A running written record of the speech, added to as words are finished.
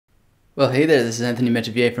Well, hey there, this is Anthony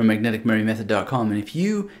Metavier from magneticmemory-method.com, and if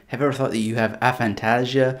you have ever thought that you have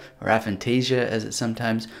aphantasia, or aphantasia as it's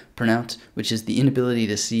sometimes pronounced, which is the inability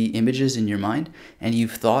to see images in your mind, and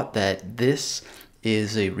you've thought that this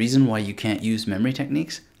is a reason why you can't use memory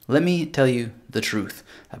techniques, let me tell you the truth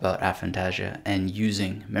about aphantasia and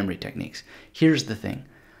using memory techniques. Here's the thing.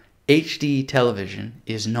 HD television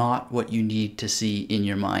is not what you need to see in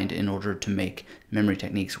your mind in order to make memory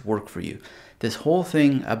techniques work for you. This whole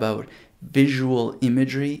thing about visual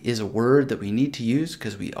imagery is a word that we need to use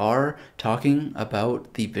because we are talking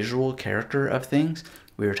about the visual character of things.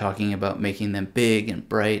 We are talking about making them big and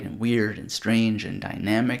bright and weird and strange and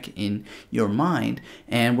dynamic in your mind,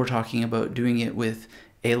 and we're talking about doing it with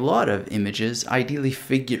a lot of images, ideally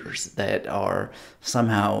figures that are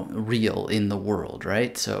somehow real in the world,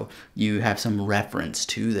 right? So you have some reference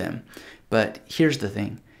to them. But here's the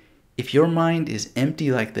thing. If your mind is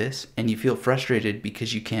empty like this and you feel frustrated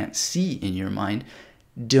because you can't see in your mind,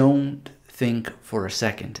 don't think for a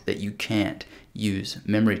second that you can't use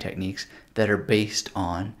memory techniques that are based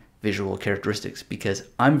on visual characteristics, because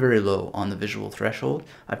I'm very low on the visual threshold.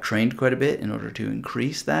 I've trained quite a bit in order to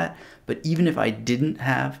increase that, but even if I didn't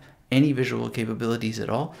have any visual capabilities at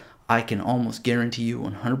all, I can almost guarantee you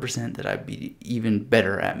 100% that I'd be even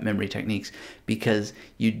better at memory techniques, because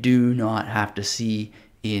you do not have to see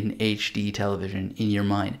in HD television in your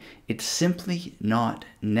mind. It's simply not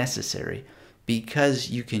necessary,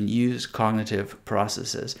 because you can use cognitive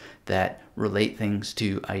processes that relate things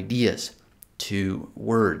to ideas, to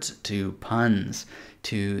words, to puns,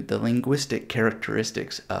 to the linguistic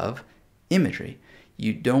characteristics of imagery.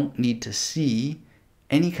 You don't need to see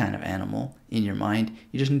any kind of animal in your mind.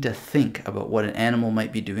 You just need to think about what an animal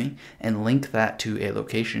might be doing and link that to a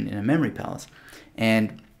location in a memory palace.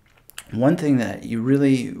 And one thing that you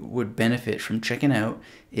really would benefit from checking out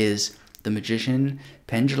is the magician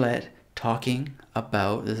Penn Jillette talking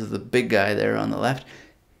about, this is the big guy there on the left,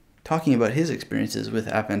 talking about his experiences with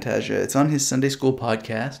aphantasia. It's on his Sunday School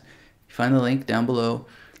podcast. You find the link down below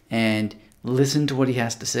and listen to what he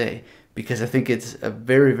has to say, because I think it's a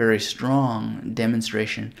very, very strong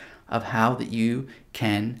demonstration of how that you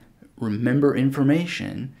can remember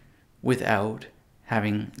information without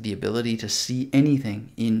having the ability to see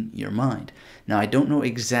anything in your mind. Now, I don't know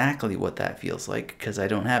exactly what that feels like because I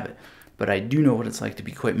don't have it, but I do know what it's like to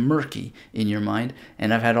be quite murky in your mind,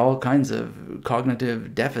 and I've had all kinds of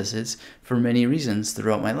cognitive deficits for many reasons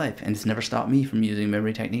throughout my life, and it's never stopped me from using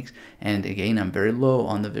memory techniques. And again, I'm very low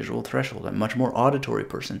on the visual threshold. I'm a much more auditory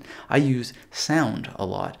person. I use sound a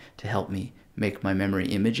lot to help me make my memory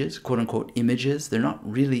images, quote-unquote images. They're not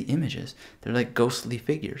really images. They're like ghostly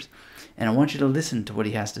figures. And I want you to listen to what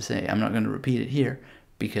he has to say. I'm not going to repeat it here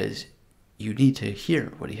because you need to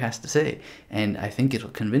hear what he has to say. And I think it'll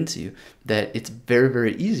convince you that it's very,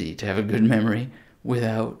 very easy to have a good memory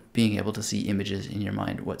without being able to see images in your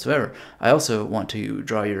mind whatsoever. I also want to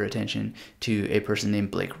draw your attention to a person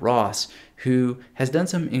named Blake Ross, who has done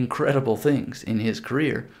some incredible things in his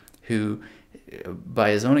career, who, by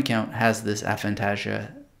his own account, has this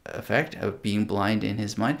aphantasia effect of being blind in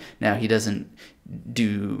his mind. Now, he doesn't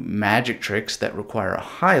do magic tricks that require a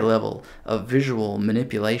high level of visual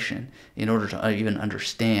manipulation in order to even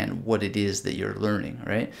understand what it is that you're learning,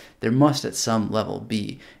 right? There must at some level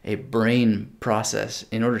be a brain process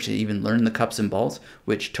in order to even learn the cups and balls,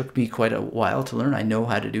 which took me quite a while to learn. I know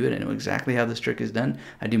how to do it. I know exactly how this trick is done.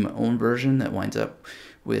 I do my own version that winds up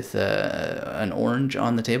with an orange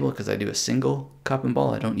on the table because I do a single cup and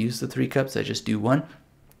ball. I don't use the 3 cups. I just do one,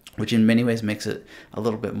 which in many ways makes it a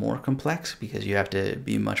little bit more complex because you have to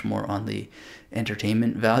be much more on the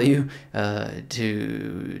entertainment value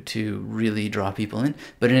to really draw people in.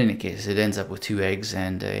 But in any case, it ends up with 2 eggs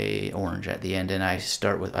and a orange at the end, and I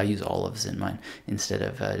use olives in mine instead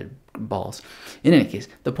of balls. In any case,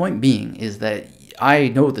 the point being is that I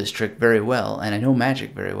know this trick very well, and I know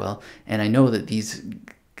magic very well, and I know that these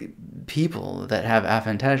people that have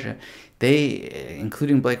aphantasia, they,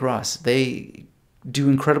 including Blake Ross, they do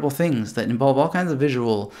incredible things that involve all kinds of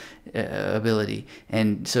visual ability.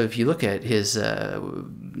 And so if you look at his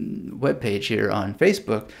webpage here on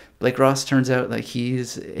Facebook, Blake Ross turns out like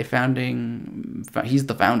he's the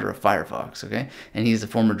founder of Firefox, okay? And he's the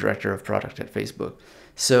former director of product at Facebook.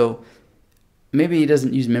 So maybe he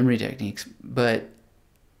doesn't use memory techniques, but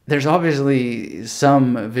there's obviously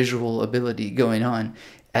some visual ability going on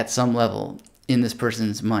at some level in this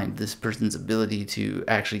person's mind, this person's ability to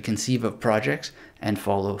actually conceive of projects and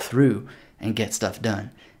follow through and get stuff done.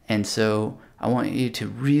 And so I want you to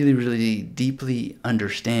really, really deeply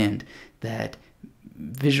understand that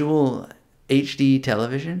visual HD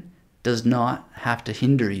television does not have to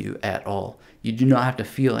hinder you at all. You do not have to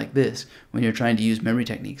feel like this when you're trying to use memory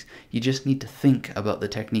techniques. You just need to think about the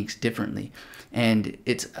techniques differently. And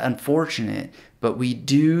it's unfortunate, but we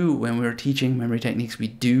do, when we're teaching memory techniques, we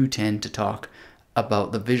do tend to talk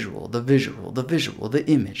about the visual, the visual, the visual, the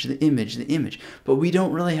image, the image, the image. But we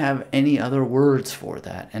don't really have any other words for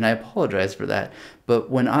that. And I apologize for that. But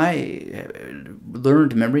when I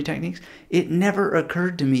learned memory techniques, it never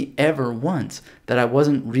occurred to me ever once that I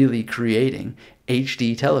wasn't really creating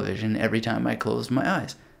HD television every time I closed my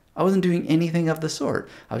eyes. I wasn't doing anything of the sort.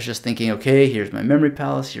 I was just thinking, okay, here's my memory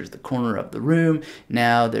palace, here's the corner of the room.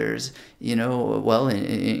 Now there's, well,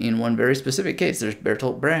 in one very specific case, there's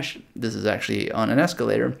Bertolt Brecht. This is actually on an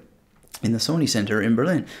escalator in the Sony Center in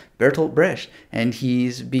Berlin. Bertolt Brecht, and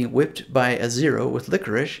he's being whipped by a zero with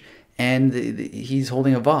licorice, and he's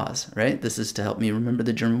holding a vase, right? This is to help me remember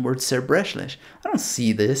the German word zerbrechlich. I don't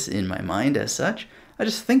see this in my mind as such. I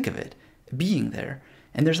just think of it being there.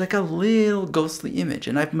 And there's like a little ghostly image,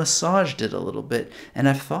 and I've massaged it a little bit, and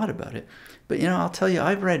I've thought about it. But I'll tell you,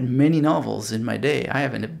 I've read many novels in my day. I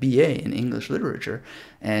have a BA in English literature,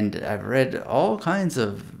 and I've read all kinds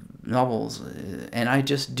of novels, and I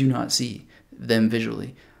just do not see them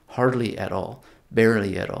visually, hardly at all,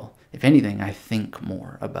 barely at all. If anything, I think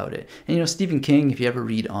more about it. And Stephen King, if you ever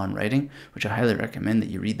read On Writing, which I highly recommend that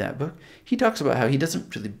you read that book, he talks about how he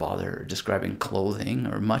doesn't really bother describing clothing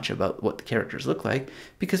or much about what the characters look like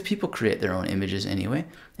because people create their own images anyway.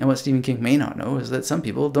 And what Stephen King may not know is that some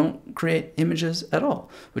people don't create images at all,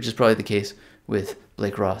 which is probably the case with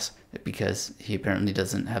Blake Ross because he apparently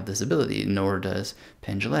doesn't have this ability, nor does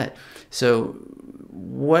Penn Jillette. So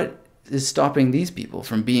what is stopping these people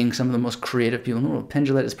from being some of the most creative people in the world? Penn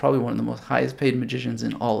Jillette is probably one of the most highest paid magicians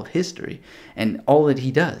in all of history, and all that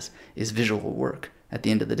he does is visual work at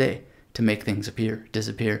the end of the day to make things appear,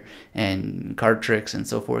 disappear, and card tricks and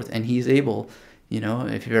so forth. And he's able,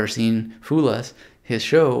 if you've ever seen Fool Us, his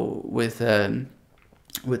show with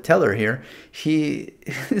Teller here,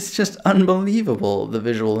 it's just unbelievable, the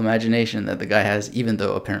visual imagination that the guy has, even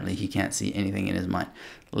though apparently he can't see anything in his mind.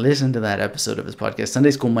 Listen to that episode of his podcast. Sunday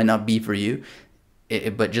School might not be for you,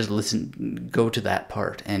 but just listen, go to that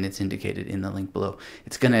part, and it's indicated in the link below.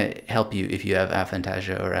 It's going to help you if you have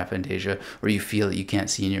aphantasia or aphantasia, or you feel that you can't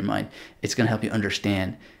see in your mind. It's going to help you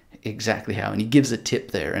understand exactly how. And he gives a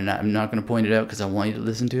tip there, and I'm not going to point it out because I want you to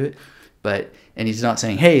listen to it. And he's not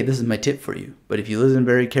saying, hey, this is my tip for you. But if you listen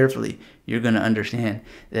very carefully, you're going to understand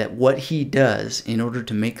that what he does in order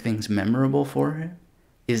to make things memorable for him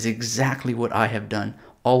is exactly what I have done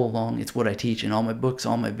all along. It's what I teach in all my books,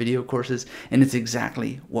 all my video courses, and it's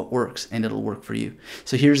exactly what works, and it'll work for you.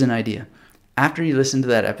 So here's an idea. After you listen to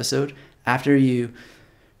that episode, after you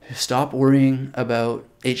stop worrying about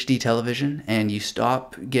HD television and you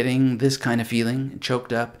stop getting this kind of feeling,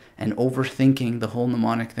 choked up, and overthinking the whole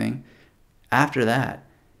mnemonic thing, after that,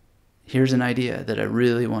 here's an idea that I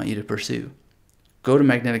really want you to pursue. Go to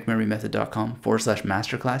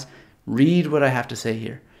magneticmemorymethod.com/masterclass. Read what I have to say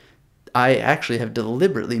here. I actually have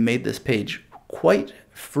deliberately made this page quite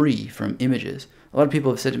free from images. A lot of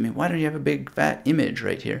people have said to me, why don't you have a big fat image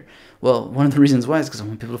right here? Well, one of the reasons why is because I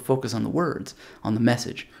want people to focus on the words, on the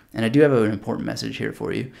message. And I do have an important message here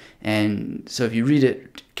for you. And so if you read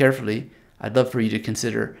it carefully, I'd love for you to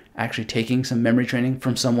consider actually taking some memory training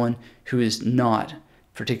from someone who is not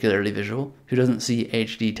particularly visual, who doesn't see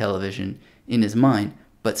HD television in his mind,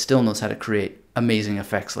 but still knows how to create amazing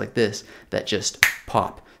effects like this that just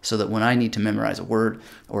pop, so that when I need to memorize a word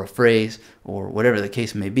or a phrase or whatever the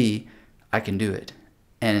case may be, I can do it.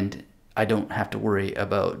 And I don't have to worry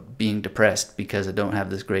about being depressed because I don't have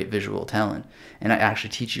this great visual talent. And I actually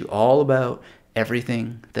teach you all about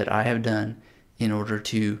everything that I have done in order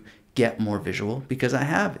to get more visual, because I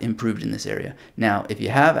have improved in this area. Now, if you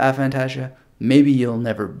have aphantasia, maybe you'll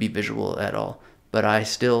never be visual at all, but I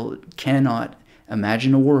still cannot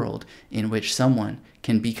imagine a world in which someone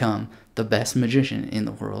can become the best magician in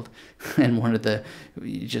the world and one of the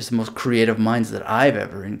just most creative minds that I've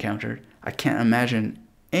ever encountered. I can't imagine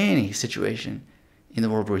any situation in the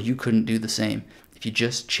world where you couldn't do the same if you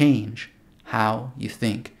just change how you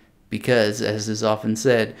think. Because, as is often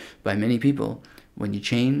said by many people, when you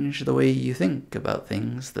change the way you think about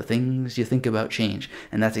things, the things you think about change.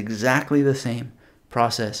 And that's exactly the same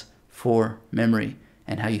process for memory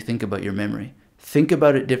and how you think about your memory. Think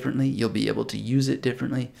about it differently, you'll be able to use it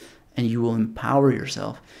differently, and you will empower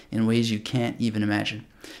yourself in ways you can't even imagine.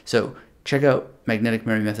 So check out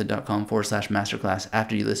magneticmemorymethod.com/masterclass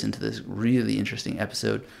after you listen to this really interesting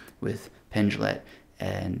episode with Penn Jillette,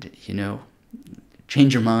 and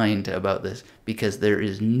change your mind about this, because there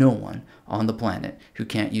is no one on the planet who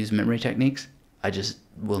can't use memory techniques. I just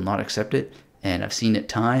will not accept it, And I've seen it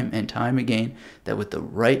time and time again that with the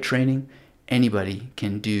right training, anybody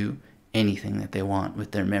can do anything that they want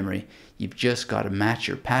with their memory. You've just got to match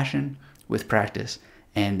your passion with practice,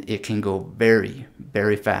 and it can go very,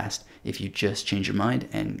 very fast if you just change your mind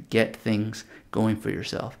and get things going for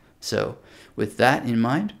yourself. So with that in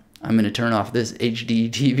mind, I'm going to turn off this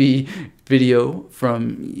HDTV video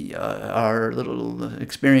from our little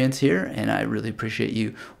experience here, and I really appreciate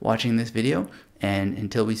you watching this video. And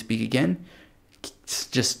until we speak again,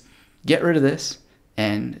 just get rid of this,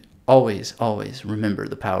 and always, always remember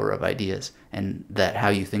the power of ideas, and that how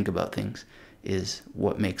you think about things is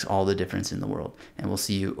what makes all the difference in the world. And we'll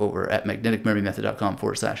see you over at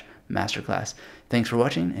magneticmemorymethod.com/masterclass. Thanks for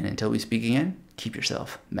watching, and until we speak again, keep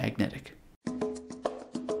yourself magnetic.